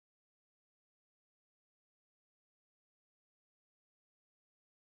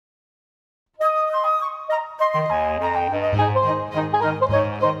My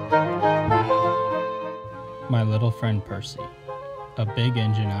little friend Percy. A big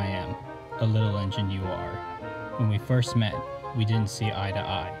engine I am, a little engine you are. When we first met, we didn't see eye to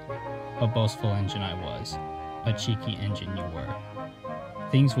eye. A boastful engine I was, a cheeky engine you were.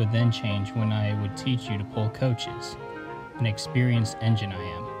 Things would then change when I would teach you to pull coaches. An experienced engine I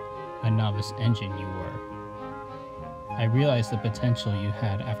am, a novice engine you were. I realized the potential you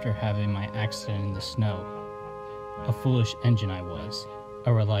had after having my accident in the snow. A foolish engine I was,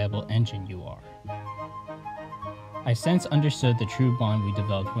 a reliable engine you are. I since understood the true bond we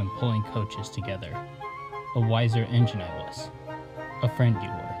developed when pulling coaches together. A wiser engine I was, a friend you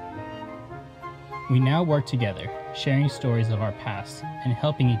were. We now work together, sharing stories of our past and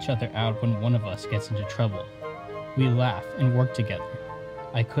helping each other out when one of us gets into trouble. We laugh and work together.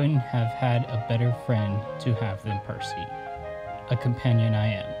 I couldn't have had a better friend to have than Percy. A companion I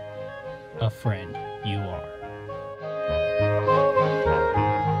am, a friend you are.